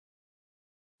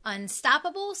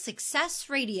Unstoppable Success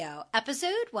Radio,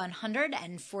 episode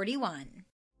 141.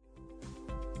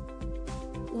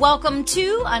 Welcome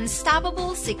to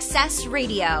Unstoppable Success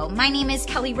Radio. My name is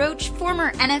Kelly Roach,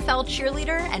 former NFL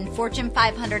cheerleader and Fortune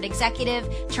 500 executive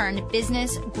turned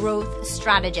business growth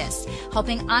strategist,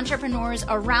 helping entrepreneurs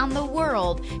around the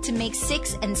world to make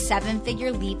 6- and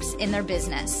 7-figure leaps in their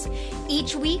business.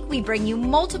 Each week, we bring you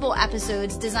multiple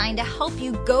episodes designed to help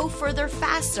you go further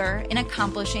faster in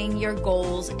accomplishing your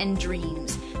goals and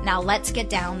dreams. Now let's get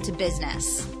down to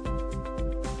business.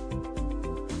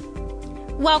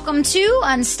 Welcome to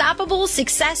Unstoppable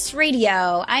Success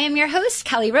Radio. I am your host,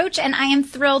 Kelly Roach, and I am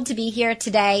thrilled to be here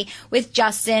today with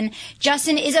Justin.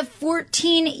 Justin is a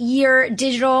 14-year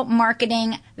digital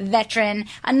marketing veteran,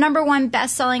 a #1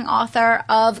 best-selling author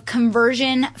of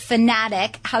Conversion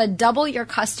Fanatic, How to Double Your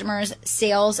Customers'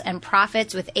 Sales and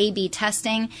Profits with A/B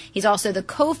Testing. He's also the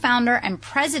co-founder and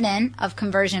president of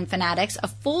Conversion Fanatics, a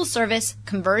full-service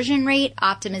conversion rate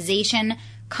optimization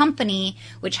company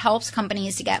which helps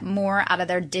companies to get more out of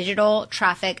their digital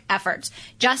traffic efforts.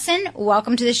 Justin,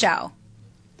 welcome to the show.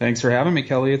 Thanks for having me,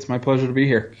 Kelly. It's my pleasure to be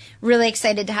here. Really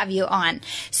excited to have you on.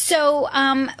 So,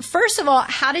 first of all,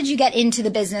 how did you get into the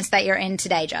business that you're in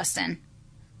today, Justin?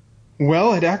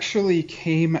 Well, it actually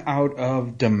came out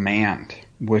of demand,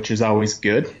 which is always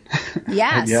good.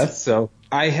 Yes. Yes. So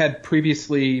I had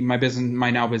previously, my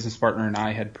now business partner and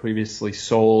I had previously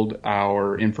sold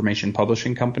our information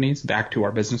publishing companies back to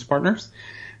our business partners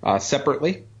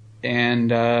separately.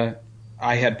 And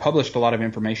I had published a lot of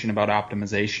information about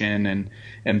optimization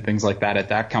and things like that at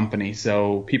that company.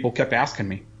 So people kept asking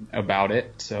me about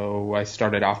it. So I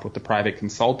started off with the private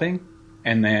consulting.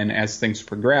 And then as things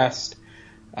progressed,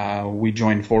 we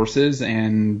joined forces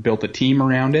and built a team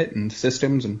around it and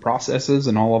systems and processes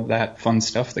and all of that fun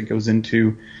stuff that goes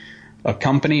into a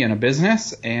company and a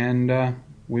business. And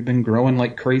we've been growing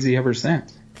like crazy ever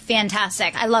since.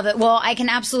 Fantastic. I love it. Well, I can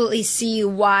absolutely see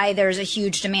why there's a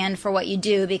huge demand for what you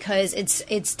do, because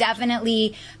it's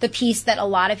definitely the piece that a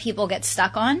lot of people get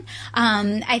stuck on.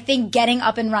 I think getting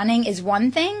up and running is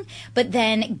one thing, but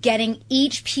then getting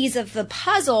each piece of the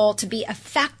puzzle to be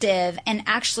effective and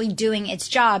actually doing its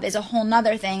job is a whole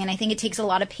nother thing. And I think it takes a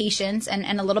lot of patience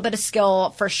and a little bit of skill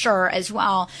for sure as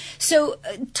well. So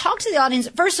talk to the audience.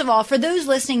 First of all, for those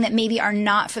listening that maybe are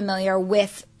not familiar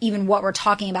with even what we're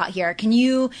talking about here, can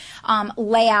you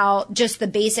lay out just the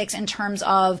basics in terms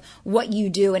of what you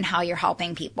do and how you're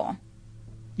helping people?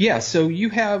 Yeah, so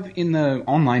you have in the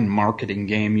online marketing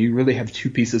game, you really have two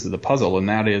pieces of the puzzle, and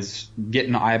that is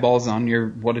getting eyeballs on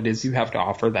what it is you have to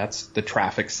offer. That's the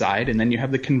traffic side. And then you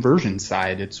have the conversion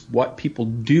side. It's what people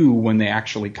do when they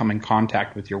actually come in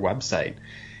contact with your website.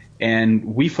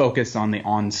 And we focus on the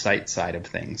on-site side of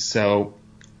things. So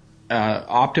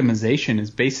optimization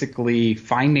is basically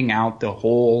finding out the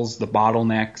holes, the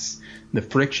bottlenecks, the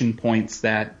friction points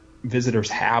that visitors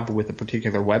have with a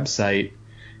particular website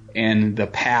and the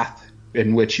path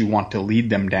in which you want to lead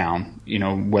them down,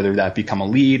 whether that become a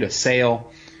lead, a sale.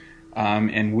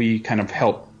 And we kind of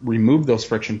help remove those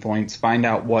friction points, find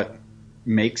out what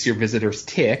makes your visitors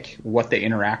tick, what they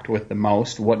interact with the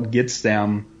most, what gets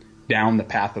them down the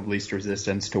path of least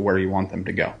resistance to where you want them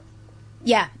to go.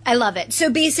 Yeah, I love it.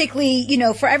 So basically,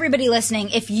 for everybody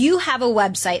listening, if you have a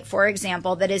website, for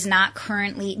example, that is not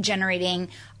currently generating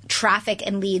traffic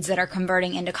and leads that are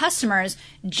converting into customers,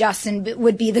 Justin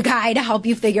would be the guy to help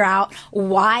you figure out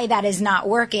why that is not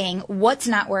working, what's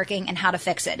not working, and how to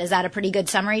fix it. Is that a pretty good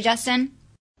summary, Justin?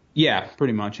 Yeah,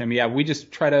 pretty much. We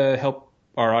just try to help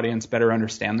our audience better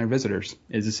understand their visitors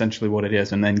is essentially what it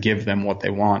is, and then give them what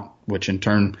they want, which in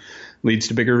turn leads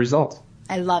to bigger results.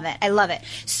 I love it. I love it.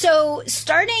 So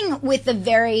starting with the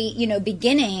very,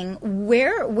 beginning,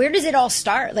 where does it all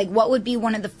start? Like, what would be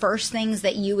one of the first things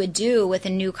that you would do with a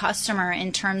new customer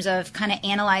in terms of kind of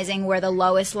analyzing where the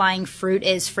lowest lying fruit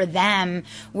is for them,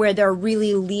 where they're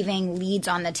really leaving leads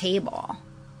on the table?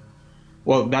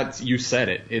 Well, you said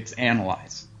it. It's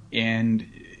analyze. And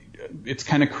it's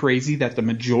kind of crazy that the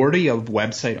majority of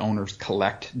website owners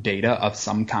collect data of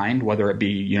some kind, whether it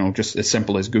be, just as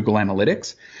simple as Google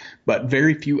Analytics. But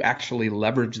very few actually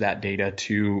leverage that data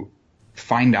to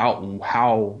find out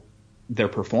how they're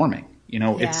performing.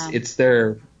 It's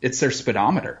their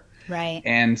speedometer. Right.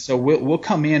 And so we'll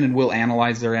come in and we'll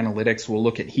analyze their analytics. We'll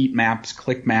look at heat maps,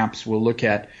 click maps. We'll look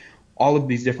at all of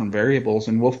these different variables,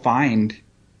 and we'll find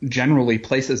generally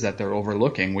places that they're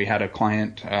overlooking. We had a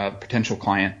potential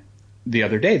client the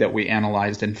other day that we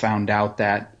analyzed and found out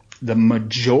that the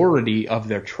majority of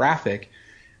their traffic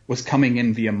was coming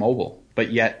in via mobile,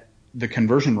 but yet the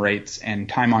conversion rates and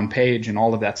time on page and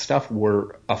all of that stuff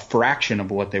were a fraction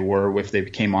of what they were if they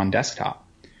came on desktop.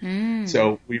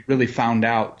 So we really found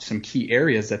out some key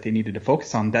areas that they needed to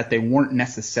focus on that they weren't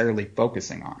necessarily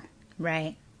focusing on.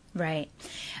 Right.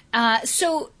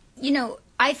 So,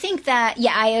 I think that,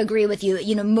 I agree with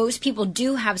you. Most people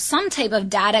do have some type of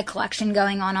data collection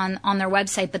going on their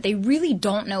website, but they really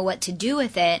don't know what to do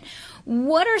with it.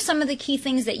 What are some of the key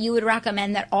things that you would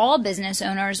recommend that all business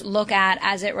owners look at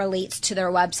as it relates to their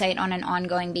website on an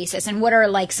ongoing basis? And what are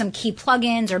like some key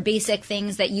plugins or basic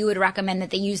things that you would recommend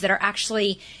that they use that are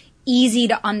actually easy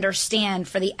to understand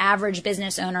for the average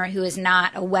business owner who is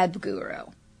not a web guru?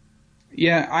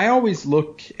 Yeah, I always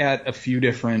look at a few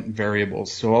different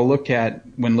variables. So I'll look at,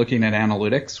 when looking at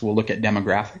analytics, we'll look at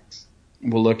demographics,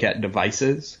 we'll look at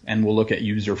devices, and we'll look at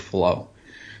user flow.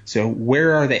 So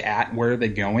where are they at, where are they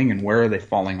going, and where are they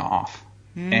falling off?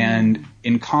 And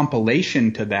in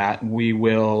compilation to that, we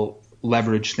will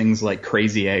leverage things like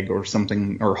Crazy Egg or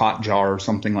something, or Hotjar or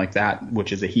something like that,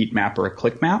 which is a heat map or a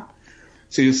click map.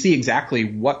 So you'll see exactly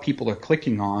what people are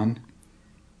clicking on,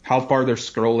 how far they're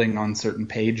scrolling on certain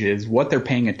pages, what they're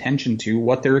paying attention to,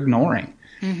 what they're ignoring.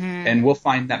 And we'll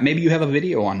find that maybe you have a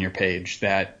video on your page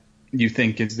that you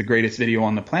think is the greatest video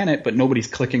on the planet, but nobody's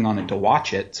clicking on it to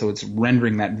watch it, so it's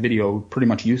rendering that video pretty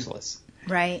much useless.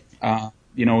 Right. And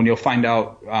you'll find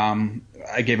out,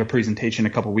 I gave a presentation a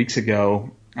couple weeks ago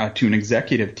to an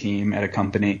executive team at a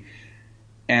company,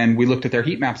 and we looked at their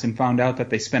heat maps and found out that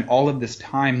they spent all of this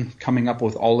time coming up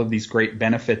with all of these great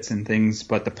benefits and things,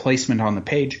 but the placement on the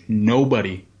page,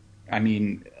 maybe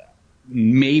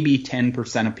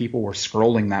 10% of people were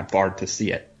scrolling that far to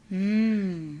see it.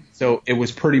 So it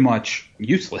was pretty much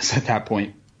useless at that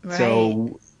point. Right.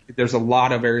 So there's a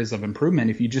lot of areas of improvement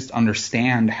if you just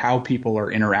understand how people are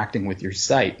interacting with your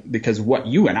site, because what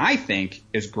you and I think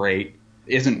is great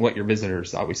isn't what your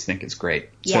visitors always think is great.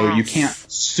 Yes. So you can't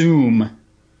assume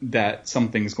that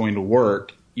something's going to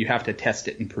work. You have to test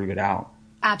it and prove it out.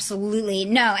 Absolutely.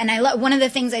 No. And one of the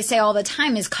things I say all the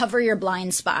time is cover your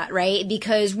blind spot, right?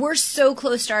 Because we're so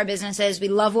close to our businesses. We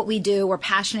love what we do. We're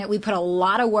passionate. We put a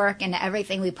lot of work into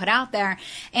everything we put out there.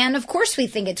 And of course we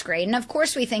think it's great. And of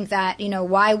course we think that,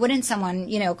 why wouldn't someone,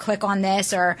 click on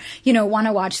this or, want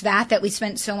to watch that we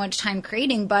spent so much time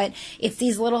creating? But it's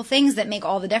these little things that make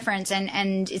all the difference.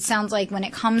 And it sounds like when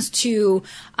it comes to,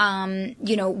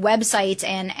 websites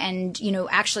and,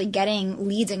 actually getting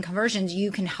leads and conversions,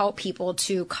 you can help people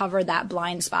to cover that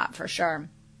blind spot for sure.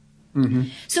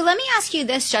 So let me ask you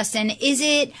this, Justin. Is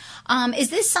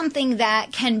this something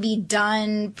that can be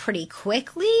done pretty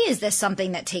quickly? Is this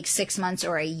something that takes 6 months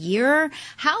or a year?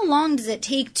 How long does it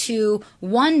take to,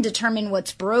 one, determine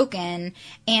what's broken,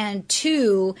 and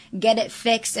two, get it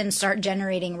fixed and start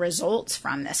generating results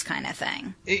from this kind of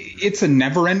thing? It's a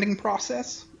never-ending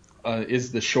process,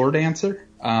 is the short answer,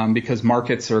 because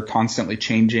markets are constantly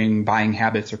changing, buying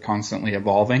habits are constantly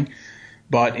evolving.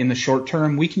 But in the short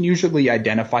term, we can usually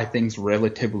identify things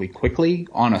relatively quickly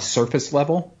on a surface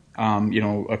level.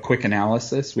 A quick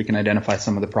analysis, we can identify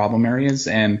some of the problem areas.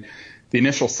 And the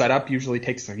initial setup usually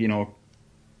takes,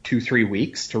 2-3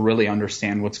 weeks to really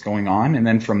understand what's going on. And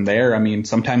then from there,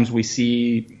 sometimes we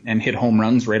see and hit home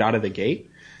runs right out of the gate.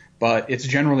 But it's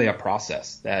generally a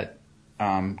process that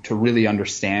to really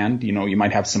understand, you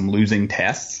might have some losing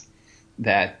tests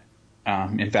that,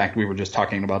 in fact, we were just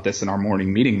talking about this in our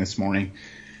morning meeting this morning,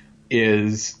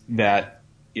 is that,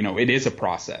 it is a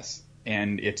process,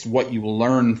 and it's what you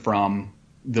learn from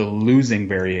the losing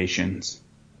variations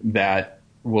that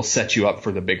will set you up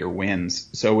for the bigger wins.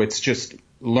 So it's just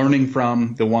learning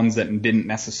from the ones that didn't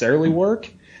necessarily work,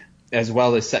 as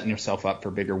well as setting yourself up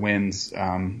for bigger wins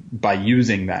by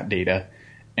using that data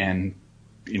and,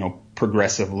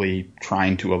 progressively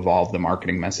trying to evolve the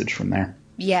marketing message from there.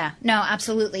 Yeah, no,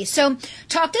 absolutely. So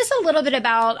talk to us a little bit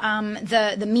about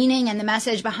the meaning and the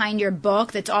message behind your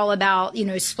book that's all about,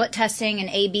 split testing and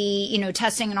A/B,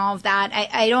 testing and all of that.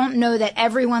 I don't know that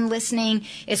everyone listening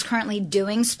is currently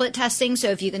doing split testing.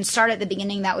 So if you can start at the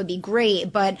beginning, that would be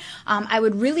great. But I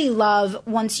would really love,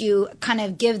 once you kind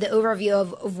of give the overview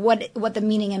of what the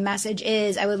meaning and message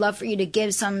is, I would love for you to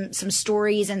give some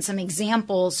stories and some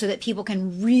examples so that people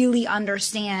can really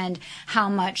understand how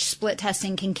much split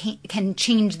testing can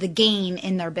change the game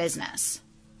in their business.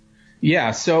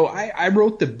 Yeah, so I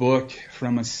wrote the book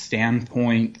from a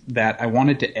standpoint that I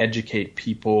wanted to educate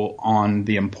people on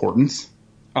the importance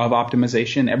of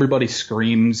optimization. Everybody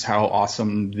screams how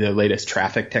awesome the latest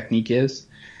traffic technique is,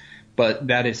 but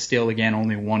that is still, again,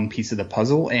 only one piece of the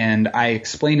puzzle. And I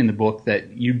explain in the book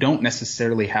that you don't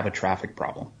necessarily have a traffic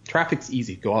problem. Traffic's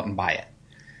easy. Go out and buy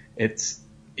it.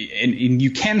 And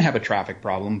you can have a traffic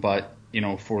problem, but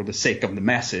for the sake of the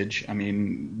message,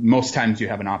 most times you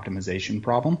have an optimization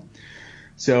problem.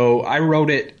 So I wrote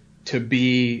it to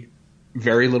be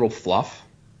very little fluff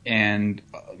and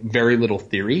very little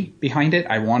theory behind it.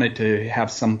 I wanted to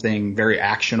have something very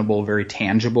actionable, very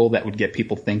tangible that would get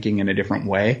people thinking in a different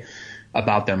way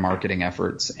about their marketing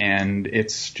efforts. And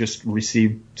it's just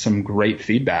received some great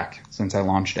feedback since I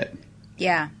launched it.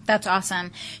 Yeah, that's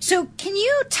awesome. So can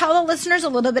you tell the listeners a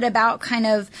little bit about kind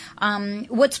of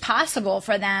what's possible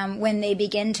for them when they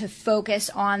begin to focus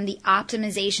on the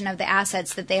optimization of the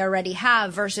assets that they already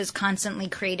have versus constantly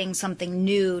creating something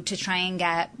new to try and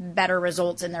get better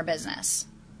results in their business?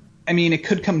 I mean, it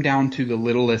could come down to the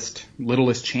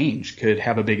littlest change could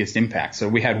have a biggest impact. So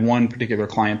we had one particular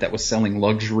client that was selling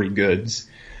luxury goods,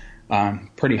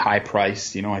 pretty high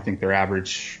priced. I think their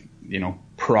average,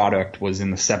 product was in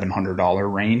the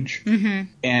 $700 range.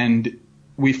 Mm-hmm. And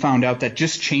we found out that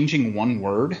just changing one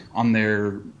word on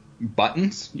their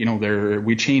buttons,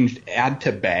 we changed add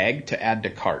to bag to add to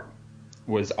cart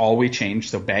was all we changed.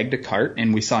 So bag to cart,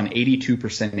 and we saw an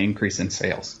 82% increase in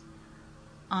sales.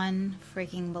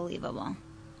 Unfreaking believable.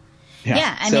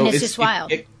 Yeah, I mean, it's just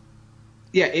wild.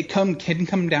 It can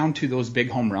come down to those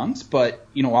big home runs, but,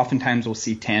 oftentimes we'll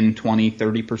see 10, 20,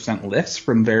 30% lifts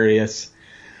from various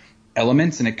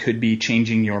elements, and it could be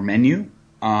changing your menu,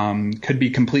 could be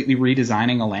completely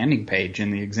redesigning a landing page.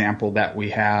 In the example that we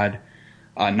had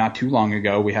not too long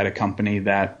ago, we had a company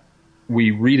that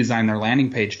we redesigned their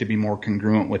landing page to be more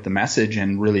congruent with the message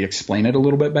and really explain it a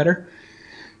little bit better.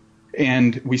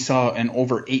 And we saw an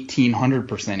over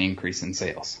 1,800% increase in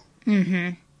sales.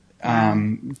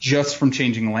 Mm-hmm. Just from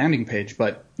changing a landing page.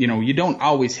 But, you don't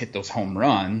always hit those home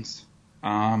runs.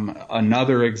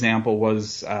 Another example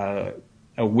was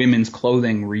a women's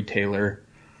clothing retailer.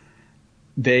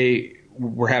 They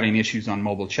were having issues on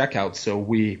mobile checkout, so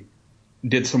we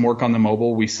did some work on the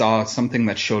mobile. We saw something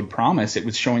that showed promise. It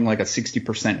was showing like a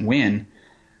 60% win,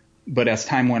 but as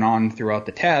time went on throughout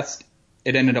the test,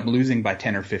 it ended up losing by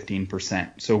 10 or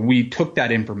 15%. So we took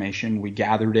that information, we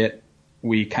gathered it,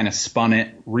 we kind of spun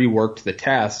it, reworked the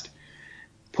test,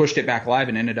 pushed it back live,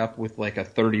 and ended up with like a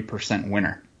 30%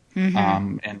 winner,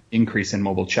 and increase in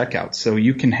mobile checkout. So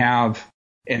you can have,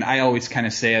 and I always kind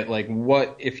of say it like,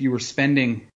 what if you were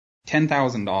spending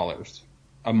 $10,000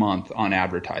 a month on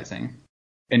advertising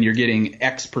and you're getting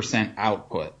X%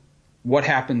 output? What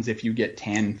happens if you get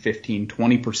 10, 15,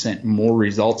 20% more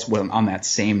results on that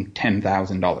same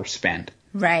 $10,000 spent?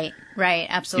 Right,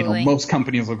 absolutely. Most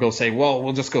companies will go say, well,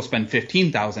 we'll just go spend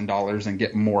 $15,000 and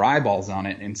get more eyeballs on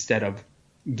it instead of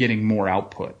getting more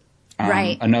output.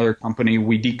 Right. Another company,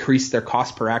 we decreased their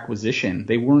cost per acquisition.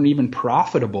 They weren't even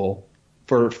profitable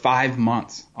for 5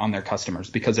 months on their customers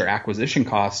because their acquisition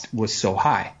cost was so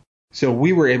high. So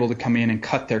we were able to come in and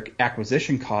cut their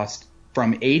acquisition cost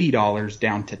from $80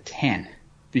 down to $10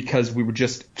 because we would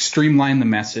just streamline the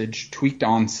message, tweak the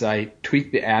on-site,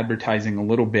 tweak the advertising a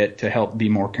little bit to help be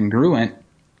more congruent.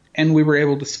 And we were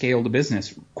able to scale the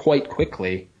business quite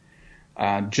quickly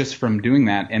just from doing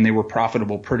that. And they were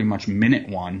profitable pretty much minute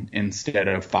one instead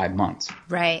of 5 months.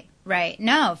 Right.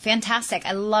 No, fantastic.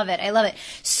 I love it.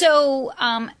 So,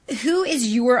 who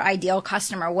is your ideal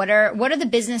customer? What are the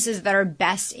businesses that are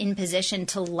best in position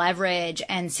to leverage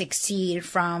and succeed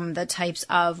from the types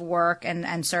of work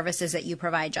and services that you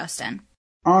provide, Justin?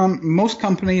 Most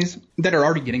companies that are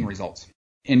already getting results.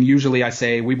 And usually I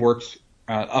say we've worked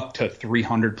up to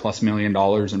 $300+ million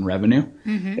in revenue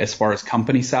as far as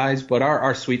company size. But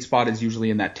our sweet spot is usually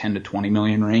in that 10 to 20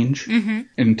 million range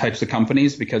in types of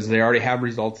companies because they already have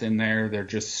results in there. They're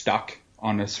just stuck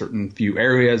on a certain few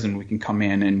areas, and we can come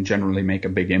in and generally make a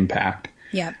big impact.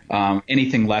 Yeah.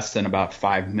 Anything less than about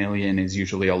 5 million is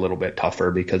usually a little bit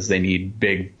tougher because they need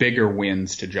bigger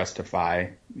wins to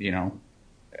justify,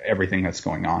 everything that's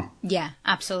going on. Yeah,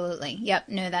 absolutely. Yep.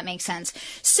 No, that makes sense.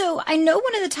 So I know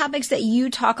one of the topics that you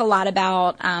talk a lot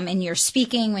about in your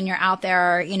speaking when you're out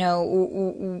there,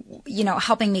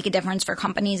 helping make a difference for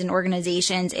companies and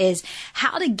organizations is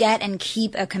how to get and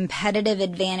keep a competitive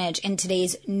advantage in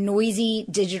today's noisy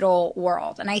digital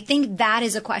world. And I think that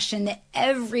is a question that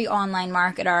every online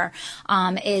marketer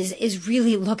is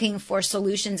really looking for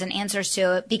solutions and answers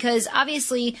to it, because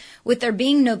obviously with there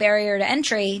being no barrier to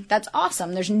entry, that's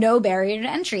awesome. There's no barrier to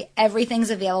entry. Everything's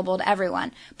available to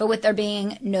everyone. But with there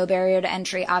being no barrier to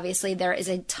entry, obviously there is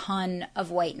a ton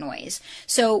of white noise.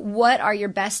 So what are your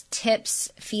best tips,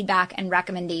 feedback, and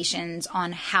recommendations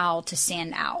on how to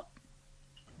stand out?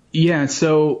 Yeah,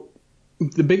 so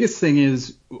the biggest thing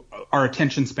is our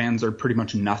attention spans are pretty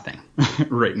much nothing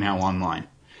right now online.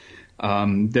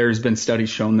 There's been studies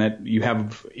shown that you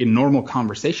have, in normal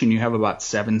conversation, you have about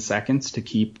 7 seconds to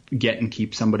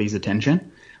keep somebody's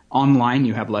attention. Online,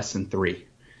 you have less than 3.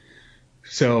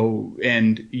 So,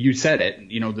 and you said it,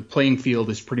 the playing field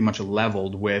is pretty much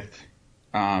leveled with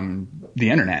the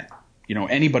internet.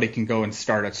 Anybody can go and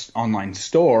start an online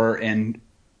store and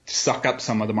suck up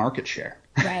some of the market share,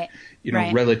 right?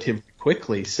 Relatively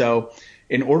quickly. So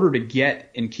in order to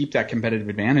get and keep that competitive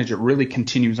advantage, it really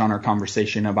continues on our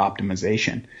conversation of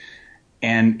optimization.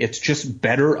 And it's just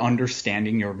better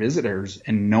understanding your visitors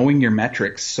and knowing your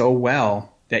metrics so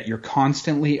well that you're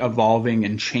constantly evolving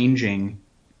and changing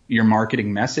your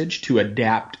marketing message to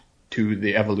adapt to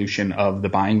the evolution of the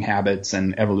buying habits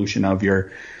and evolution of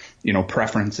your,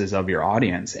 preferences of your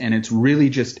audience. And it's really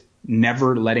just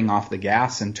never letting off the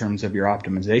gas in terms of your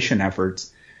optimization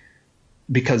efforts,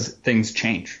 because things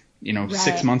change.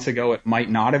 6 months ago it might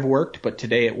not have worked, but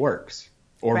today it works,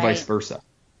 or vice versa.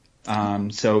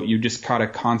 So you just gotta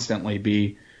constantly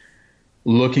be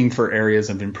looking for areas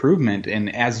of improvement.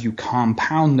 And as you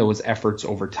compound those efforts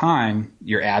over time,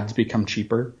 your ads become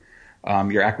cheaper.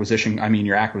 Your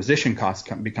acquisition costs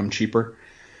become cheaper.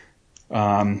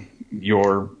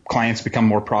 Your clients become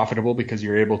more profitable because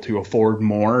you're able to afford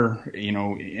more,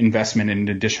 investment in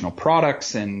additional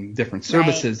products and different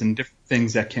services and different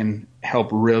things that can help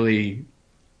really,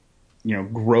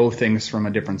 grow things from a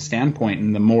different standpoint.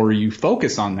 And the more you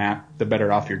focus on that, the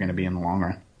better off you're going to be in the long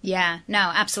run. Yeah, no,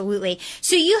 absolutely.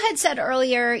 So you had said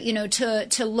earlier,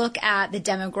 to look at the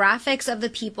demographics of the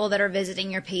people that are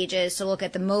visiting your pages, to look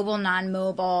at the mobile,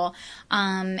 non-mobile,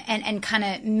 and kind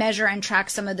of measure and track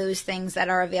some of those things that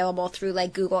are available through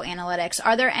like Google Analytics.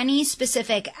 Are there any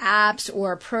specific apps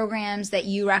or programs that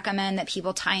you recommend that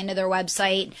people tie into their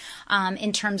website,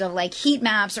 in terms of like heat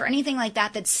maps or anything like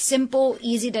that, that's simple,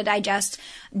 easy to digest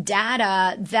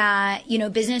data that,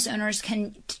 business owners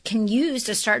can use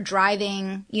to start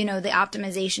driving, the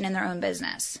optimization in their own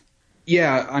business?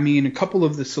 Yeah, a couple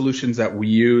of the solutions that we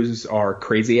use are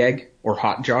Crazy Egg or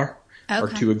Hotjar are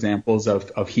two examples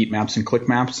of heat maps and click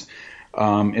maps.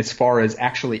 As far as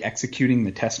actually executing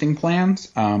the testing plans,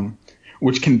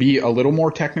 which can be a little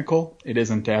more technical, it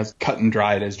isn't as cut and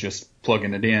dried as just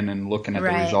plugging it in and looking at the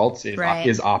results. Is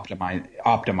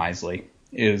Optimizely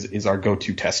is our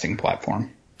go-to testing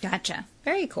platform. Gotcha.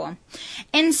 Very cool.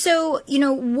 And so,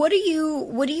 what do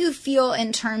you feel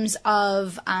in terms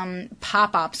of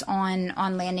pop-ups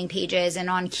on landing pages and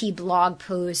on key blog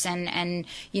posts and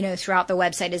throughout the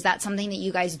website? Is that something that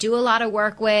you guys do a lot of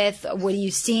work with? What are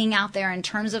you seeing out there in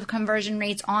terms of conversion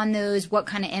rates on those? What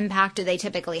kind of impact do they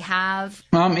typically have?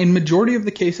 In majority of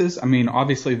the cases,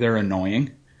 obviously they're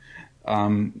annoying.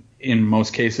 In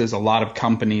most cases, a lot of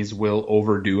companies will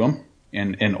overdo them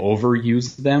and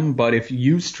overuse them, but if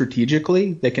used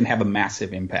strategically, they can have a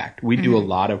massive impact. We do a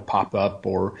lot of pop-up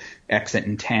or exit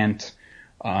intent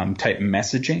type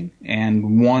messaging,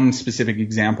 and one specific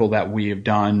example that we have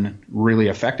done really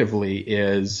effectively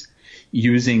is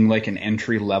using like an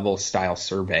entry-level style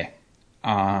survey.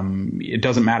 It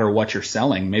doesn't matter what you're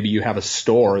selling. Maybe you have a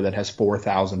store that has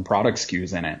 4,000 product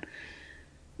SKUs in it.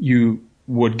 You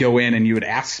would go in and you would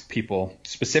ask people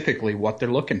specifically what they're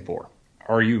looking for.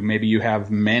 Maybe you have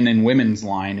men and women's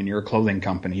line in your clothing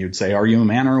company. You'd say, are you a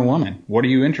man or a woman? What are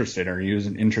you interested in? Are you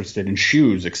interested in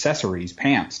shoes, accessories,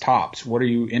 pants, tops? What are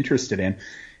you interested in?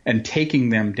 And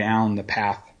taking them down the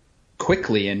path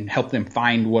quickly and help them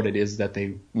find what it is that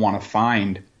they want to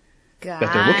find that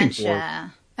they're looking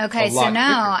for. Okay, so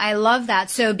now I love that.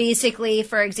 So basically,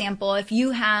 for example, if you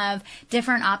have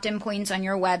different opt-in points on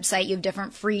your website, you have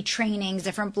different free trainings,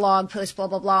 different blog posts, blah,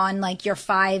 blah, blah, and like your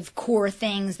 5 core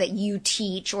things that you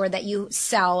teach or that you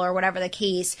sell or whatever the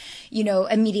case,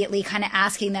 immediately kind of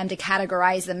asking them to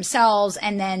categorize themselves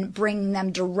and then bringing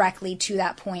them directly to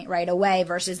that point right away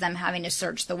versus them having to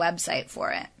search the website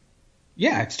for it.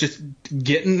 Yeah, it's just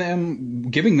giving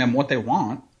them what they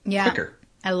want quicker.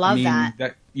 I love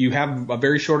that. You have a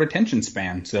very short attention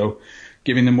span, so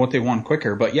giving them what they want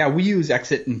quicker. But yeah, we use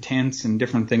exit intents and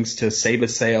different things to save a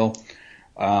sale.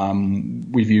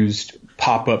 We've used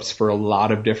pop-ups for a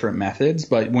lot of different methods,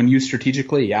 but when used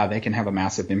strategically, they can have a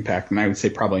massive impact. And I would say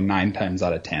probably 9 times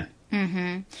out of 10.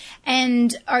 Mm-hmm.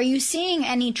 And are you seeing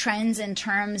any trends in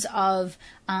terms of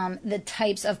the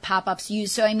types of pop-ups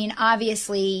used? So,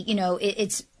 obviously,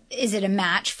 is it a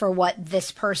match for what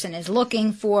this person is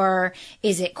looking for?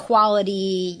 Is it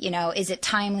quality? Is it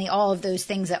timely? All of those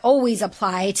things that always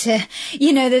apply to,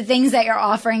 the things that you're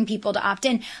offering people to opt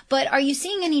in. But are you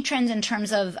seeing any trends in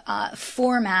terms of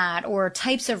format or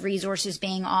types of resources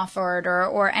being offered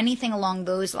or anything along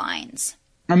those lines?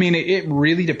 It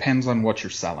really depends on what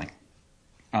you're selling.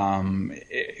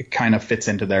 It kind of fits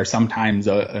into there. Sometimes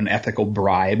an ethical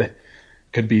bribe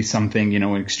could be something, in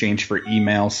exchange for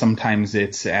email. Sometimes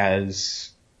it's as,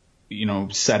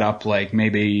 set up like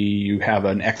maybe you have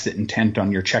an exit intent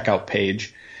on your checkout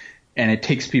page and it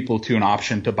takes people to an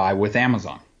option to buy with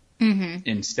Amazon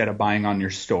instead of buying on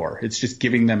your store. It's just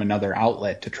giving them another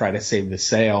outlet to try to save the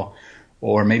sale,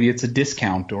 or maybe it's a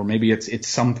discount, or maybe it's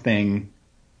something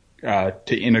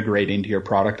to integrate into your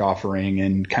product offering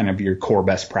and kind of your core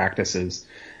best practices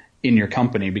in your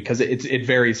company, because it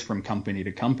varies from company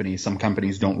to company. Some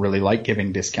companies don't really like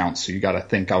giving discounts, so you got to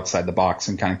think outside the box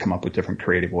and kind of come up with different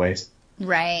creative ways.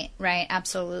 Right,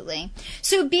 absolutely.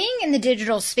 So being in the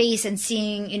digital space and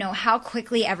seeing, how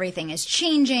quickly everything is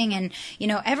changing and,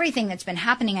 everything that's been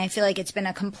happening, I feel like it's been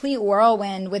a complete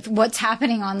whirlwind with what's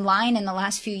happening online in the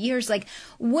last few years. Like,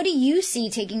 what do you see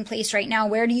taking place right now?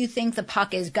 Where do you think the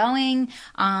puck is going?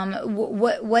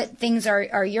 What things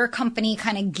are your company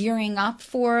kind of gearing up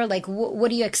for? Like,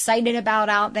 what are you excited about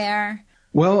out there?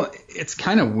 Well, it's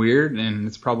kind of weird, and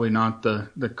it's probably not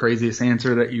the craziest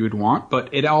answer that you would want,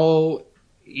 but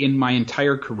in my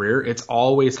entire career, it's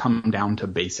always come down to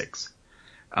basics.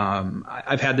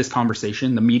 I've had this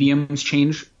conversation. The mediums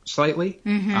change slightly.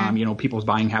 People's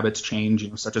buying habits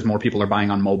change, such as more people are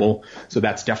buying on mobile. So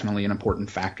that's definitely an important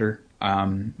factor.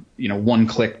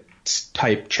 One-click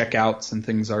type checkouts and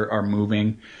things are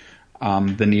moving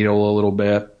the needle a little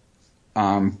bit.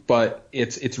 But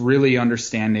it's really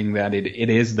understanding that it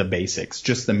is the basics,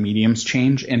 just the mediums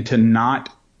change, and to not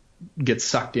get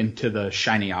sucked into the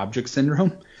shiny object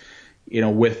syndrome.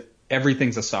 With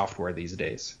everything's a software these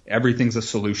days, everything's a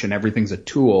solution, everything's a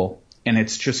tool, and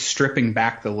it's just stripping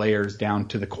back the layers down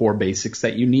to the core basics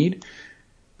that you need,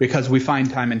 because we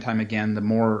find time and time again, the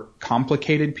more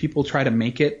complicated people try to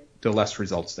make it, the less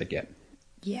results they get.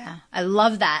 Yeah, I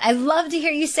love that. I love to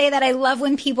hear you say that. I love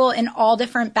when people in all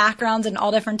different backgrounds and all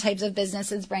different types of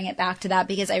businesses bring it back to that,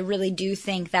 because I really do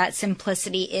think that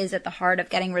simplicity is at the heart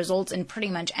of getting results in pretty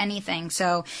much anything.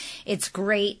 So it's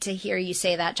great to hear you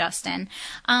say that, Justin.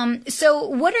 So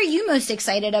what are you most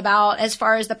excited about as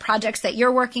far as the projects that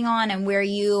you're working on and where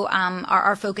you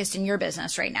are focused in your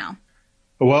business right now?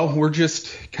 Well, we're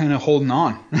just kind of holding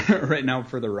on right now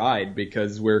for the ride,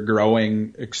 because we're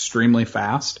growing extremely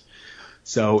fast.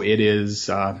 So it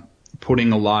is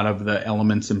putting a lot of the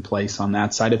elements in place on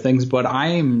that side of things. But I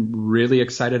am really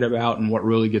excited about, and what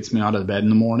really gets me out of bed in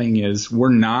the morning, is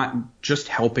we're not just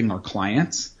helping our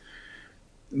clients,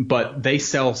 but they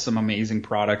sell some amazing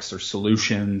products or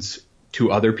solutions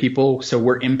to other people. So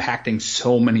we're impacting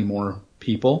so many more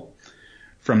people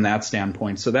from that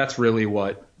standpoint. So that's really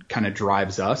what kind of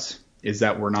drives us, is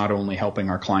that we're not only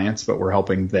helping our clients, but we're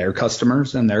helping their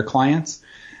customers and their clients.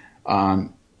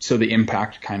 So the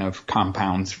impact kind of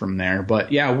compounds from there.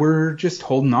 But yeah, we're just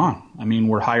holding on. I mean,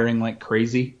 we're hiring like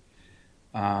crazy.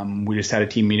 We just had a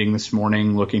team meeting this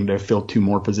morning looking to fill 2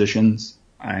 more positions.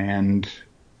 And,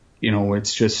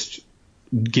 it's just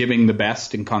giving the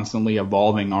best and constantly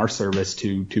evolving our service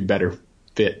to better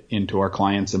fit into our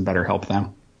clients and better help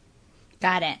them.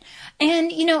 Got it.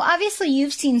 And, obviously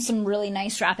you've seen some really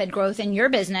nice rapid growth in your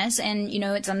business, and,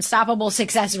 it's Unstoppable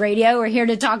Success Radio. We're here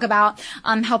to talk about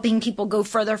helping people go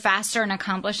further, faster, and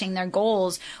accomplishing their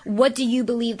goals. What do you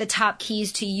believe the top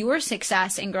keys to your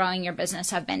success in growing your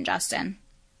business have been, Justin?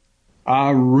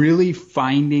 Really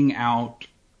finding out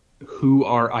who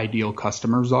our ideal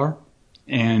customers are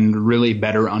and really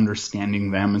better understanding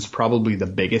them is probably the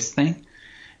biggest thing,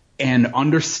 and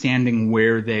understanding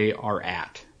where they are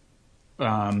at.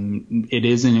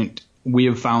 We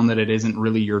have found that it isn't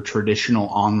really your traditional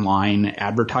online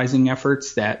advertising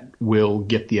efforts that will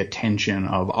get the attention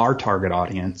of our target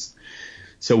audience.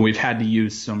 So we've had to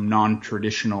use some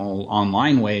non-traditional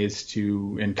online ways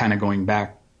and kind of going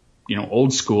back,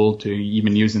 old school, to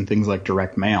even using things like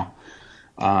direct mail.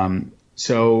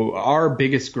 So our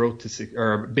biggest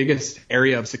biggest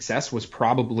area of success was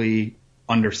probably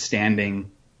understanding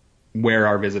where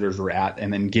our visitors were at,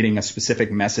 and then getting a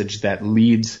specific message that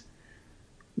leads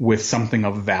with something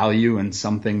of value and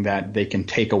something that they can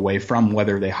take away from,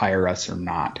 whether they hire us or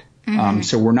not.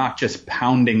 So we're not just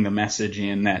pounding the message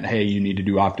in that, hey, you need to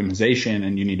do optimization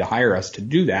and you need to hire us to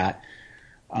do that.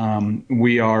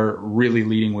 We are really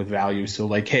leading with value. So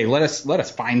like, hey, let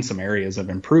us find some areas of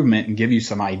improvement and give you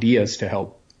some ideas to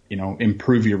help,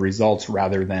 improve your results,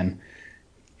 rather than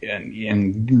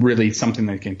and really something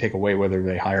that can take away whether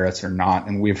they hire us or not.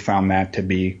 And we've found that to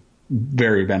be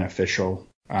very beneficial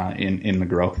in the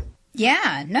growth.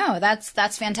 Yeah, no,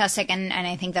 that's fantastic. And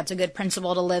I think that's a good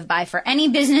principle to live by for any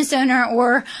business owner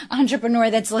or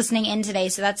entrepreneur that's listening in today.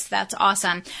 So that's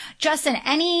awesome. Justin,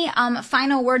 any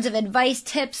final words of advice,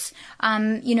 tips,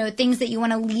 things that you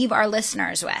want to leave our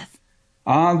listeners with?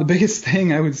 The biggest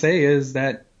thing I would say is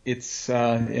that it's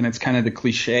kind of the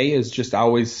cliche, is just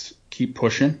always keep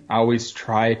pushing. I always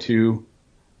try to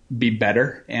be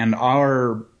better. And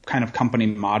our kind of company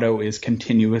motto is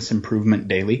continuous improvement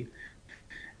daily.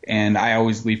 And I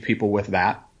always leave people with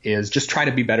that, is just try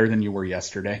to be better than you were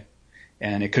yesterday.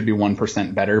 And it could be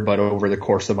 1% better, but over the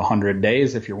course of 100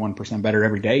 days, if you're 1% better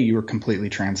every day, you are completely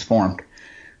transformed.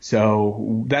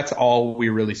 So that's all we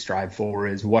really strive for,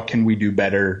 is what can we do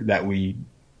better than we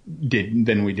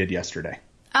did yesterday.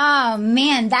 Oh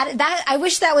man, that I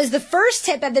wish that was the first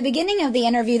tip at the beginning of the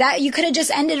interview. That you could have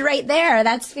just ended right there.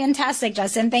 That's fantastic,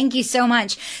 Justin. Thank you so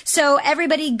much. So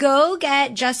everybody go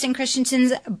get Justin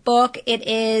Christianson's book. It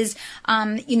is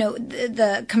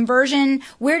the conversion.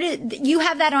 Where did you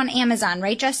have that on Amazon,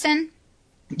 right, Justin?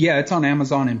 Yeah, it's on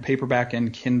Amazon in paperback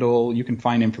and Kindle. You can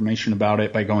find information about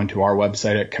it by going to our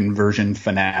website at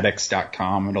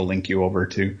conversionfanatics.com. It'll link you over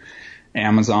to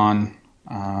Amazon.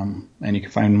 And you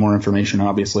can find more information,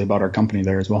 obviously, about our company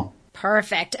there as well.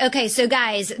 Perfect. Okay, so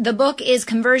guys, the book is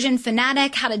Conversion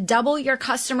Fanatic, How to Double Your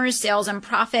Customers' Sales and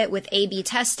Profit with A/B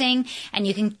Testing. And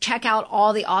you can check out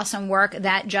all the awesome work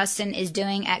that Justin is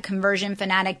doing at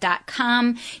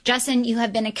conversionfanatic.com. Justin, you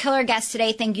have been a killer guest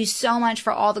today. Thank you so much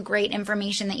for all the great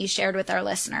information that you shared with our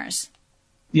listeners.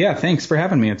 Yeah, thanks for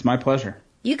having me. It's my pleasure.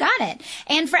 You got it.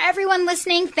 And for everyone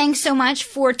listening, thanks so much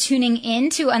for tuning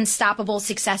in to Unstoppable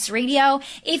Success Radio.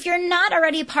 If you're not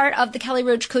already part of the Kelly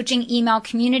Roach Coaching email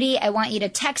community, I want you to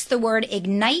text the word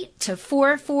IGNITE to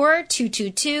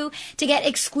 44222 to get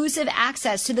exclusive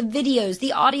access to the videos,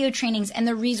 the audio trainings, and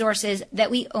the resources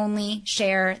that we only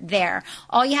share there.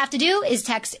 All you have to do is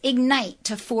text IGNITE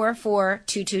to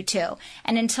 44222.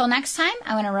 And until next time,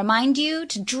 I want to remind you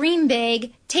to dream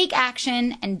big, take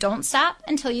action, and don't stop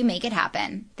until you make it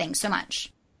happen. Thanks so much.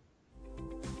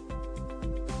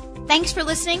 Thanks for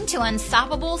listening to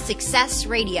Unstoppable Success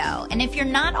Radio. And if you're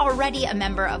not already a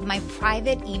member of my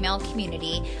private email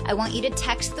community, I want you to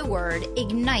text the word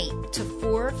IGNITE to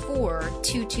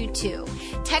 44222.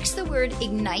 Text the word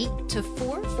IGNITE to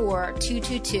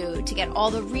 44222 to get all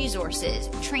the resources,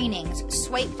 trainings,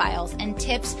 swipe files, and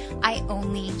tips I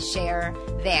only share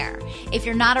there. If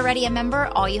you're not already a member,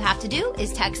 all you have to do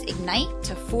is text IGNITE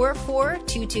to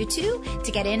 44222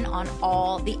 to get in on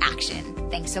all the action.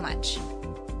 Thanks so much.